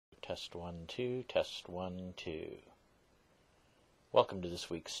Test 1, 2, test 1, 2. Welcome to this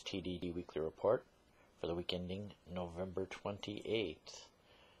week's TDD Weekly Report for the week ending November 28th.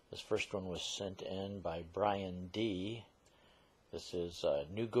 This first one was sent in by Brian D. This is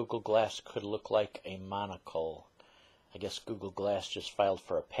new Google Glass could look like a monocle. I guess Google Glass just filed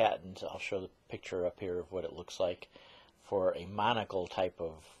for a patent. I'll show the picture up here of what it looks like for a monocle type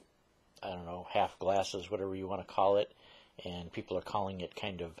of, I don't know, half glasses, whatever you want to call it. And people are calling it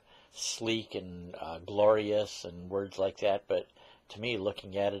kind of sleek and glorious and words like that. But to me,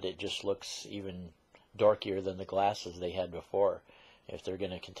 looking at it, it just looks even dorkier than the glasses they had before. If they're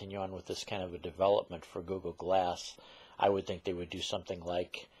going to continue on with this kind of a development for Google Glass, I would think they would do something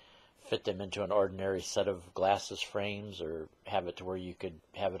like fit them into an ordinary set of glasses frames, or have it to where you could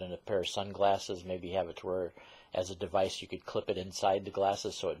have it in a pair of sunglasses, maybe have it to where as a device you could clip it inside the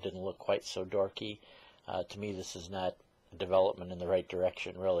glasses so it didn't look quite so dorky. To me, this is not development in the right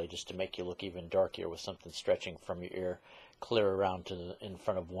direction, really, just to make you look even darker with something stretching from your ear clear around to in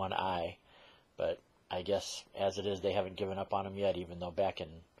front of one eye. But I guess as it is, they haven't given up on them yet, even though back in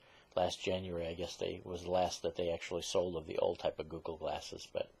last January, I guess was the last that they actually sold of the old type of Google Glasses.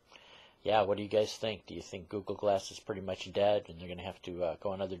 But yeah, what do you guys think? Do you think Google Glass is pretty much dead and they're going to have to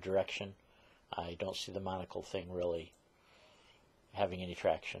go another direction? I don't see the monocle thing really having any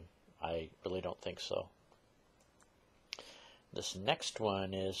traction. I really don't think so. This next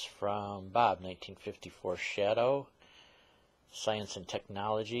one is from Bob, 1954 Shadow. Science and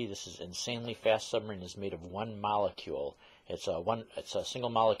Technology. This is insanely fast submarine is made of one molecule. It's a single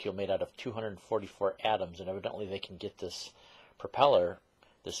molecule made out of 244 atoms, and evidently they can get this propeller,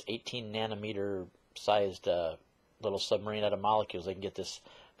 this 18 nanometer sized little submarine out of molecules. They can get this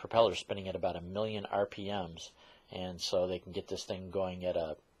propeller spinning at about 1,000,000 RPMs, and so they can get this thing going at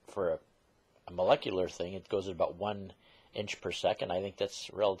for a molecular thing. It goes at about 1 inch per second. I think that's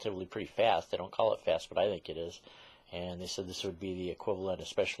relatively pretty fast. They don't call it fast, but I think it is. And they said this would be the equivalent,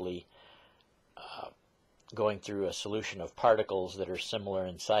 especially going through a solution of particles that are similar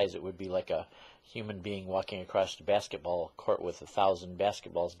in size. It would be like a human being walking across a basketball court with 1,000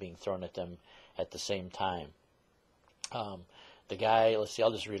 basketballs being thrown at them at the same time. The guy, let's see,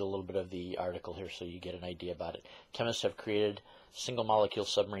 I'll just read a little bit of the article here so you get an idea about it. Chemists have created single molecule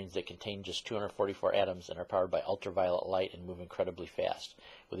submarines that contain just 244 atoms and are powered by ultraviolet light and move incredibly fast.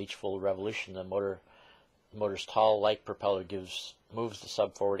 With each full revolution, the motor's tall light propeller moves the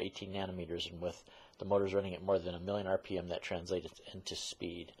sub forward 18 nanometers, and with the motors running at more than 1,000,000 RPM, that translates into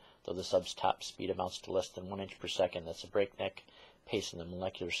speed. Though the sub's top speed amounts to less than 1 inch per second, that's a breakneck pace in the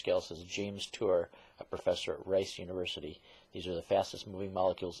molecular scale, says James Tour, a professor at Rice University. These are the fastest moving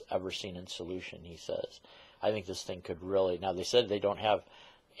molecules ever seen in solution, he says. I think this thing could really, now they said they don't have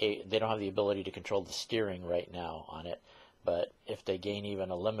the ability to control the steering right now on it, but if they gain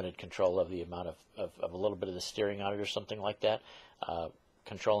even a limited control of the amount of a little bit of the steering on it or something like that,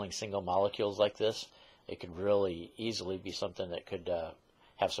 controlling single molecules like this, it could really easily be something that could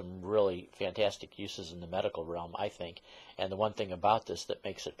have some really fantastic uses in the medical realm, I think. And the one thing about this that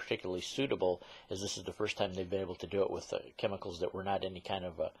makes it particularly suitable is this is the first time they've been able to do it with chemicals that were not any kind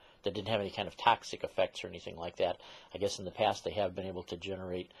of that didn't have any kind of toxic effects or anything like that. I guess in the past they have been able to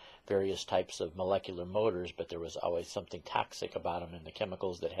generate various types of molecular motors, but there was always something toxic about them in the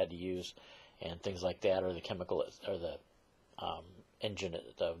chemicals that had to use and things like that, or the chemical or the engine,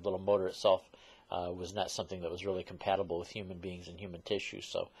 the little motor itself was not something that was really compatible with human beings and human tissue.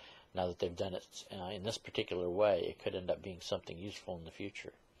 So now that they've done it in this particular way, it could end up being something useful in the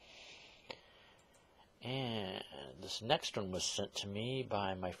future. And this next one was sent to me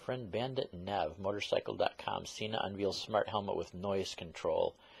by my friend BanditNev, motorcycle.com. Cena unveils smart helmet with noise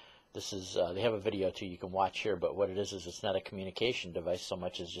control. This is, they have a video too you can watch here, but what it is it's not a communication device so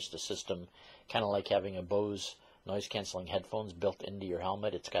much as just a system, kind of like having a Bose noise-canceling headphones built into your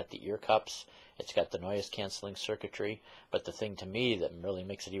helmet. It's got the ear cups, it's got the noise-canceling circuitry, but the thing to me that really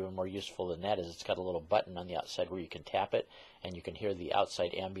makes it even more useful than that is it's got a little button on the outside where you can tap it, and you can hear the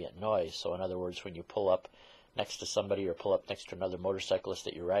outside ambient noise. So in other words, when you pull up next to somebody or pull up next to another motorcyclist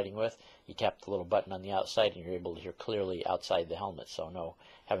that you're riding with, you tap the little button on the outside and you're able to hear clearly outside the helmet. So no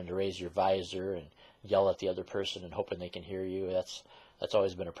having to raise your visor and yell at the other person and hoping they can hear you. That's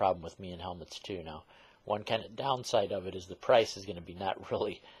always been a problem with me in helmets too. Now, one kind of downside of it is the price is going to be not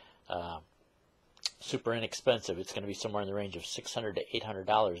really super inexpensive. It's going to be somewhere in the range of $600 to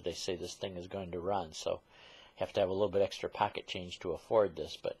 $800 they say this thing is going to run. So you have to have a little bit extra pocket change to afford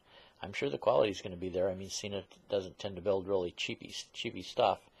this, but I'm sure the quality is going to be there. I mean, Cena doesn't tend to build really cheapy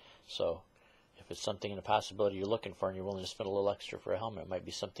stuff, so if it's something and a possibility you're looking for and you're willing to spend a little extra for a helmet, it might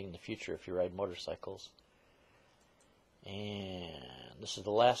be something in the future if you ride motorcycles. And this is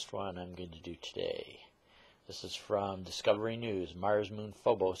the last one I'm going to do today. This is from Discovery News. Mars moon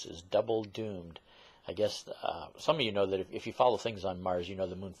Phobos is double doomed. I guess some of you know that if you follow things on Mars, you know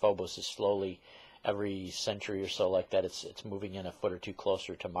the moon Phobos is slowly, every century or so like that, it's moving in a foot or two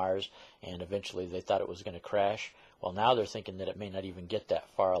closer to Mars, and eventually they thought it was going to crash. Well, now they're thinking that it may not even get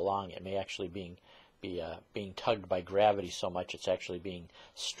that far along. It may actually be being tugged by gravity so much it's actually being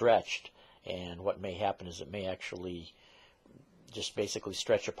stretched, and what may happen is it may actually just basically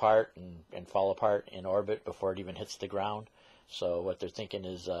stretch apart and fall apart in orbit before it even hits the ground. So what they're thinking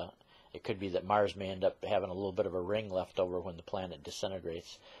is it could be that Mars may end up having a little bit of a ring left over when the planet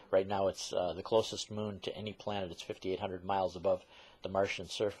disintegrates. Right now it's the closest moon to any planet. It's 5,800 miles above the Martian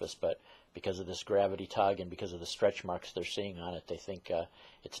surface, but because of this gravity tug and because of the stretch marks they're seeing on it, they think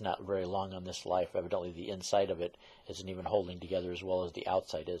it's not very long on this life. Evidently the inside of it isn't even holding together as well as the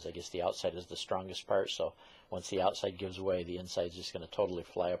outside is. I guess the outside is the strongest part, so once the outside gives way, the inside is just going to totally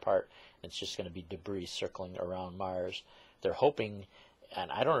fly apart, and it's just going to be debris circling around Mars. They're hoping, and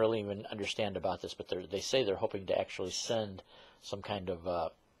I don't really even understand about this, but they say they're hoping to actually send some kind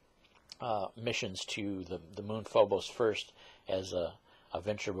of missions to the moon Phobos first as a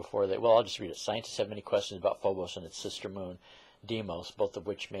venture before they... Well, I'll just read it. Scientists have many questions about Phobos and its sister moon, Deimos, both of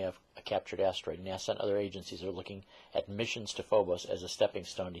which may have a captured asteroid. NASA and other agencies are looking at missions to Phobos as a stepping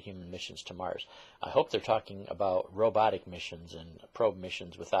stone to human missions to Mars. I hope they're talking about robotic missions and probe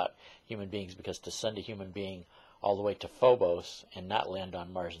missions without human beings, because to send a human being all the way to Phobos and not land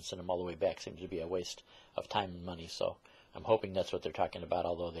on Mars and send them all the way back seems to be a waste of time and money. So I'm hoping that's what they're talking about,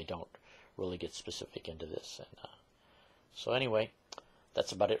 although they don't really get specific into this. And so anyway,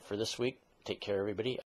 that's about it for this week. Take care, everybody.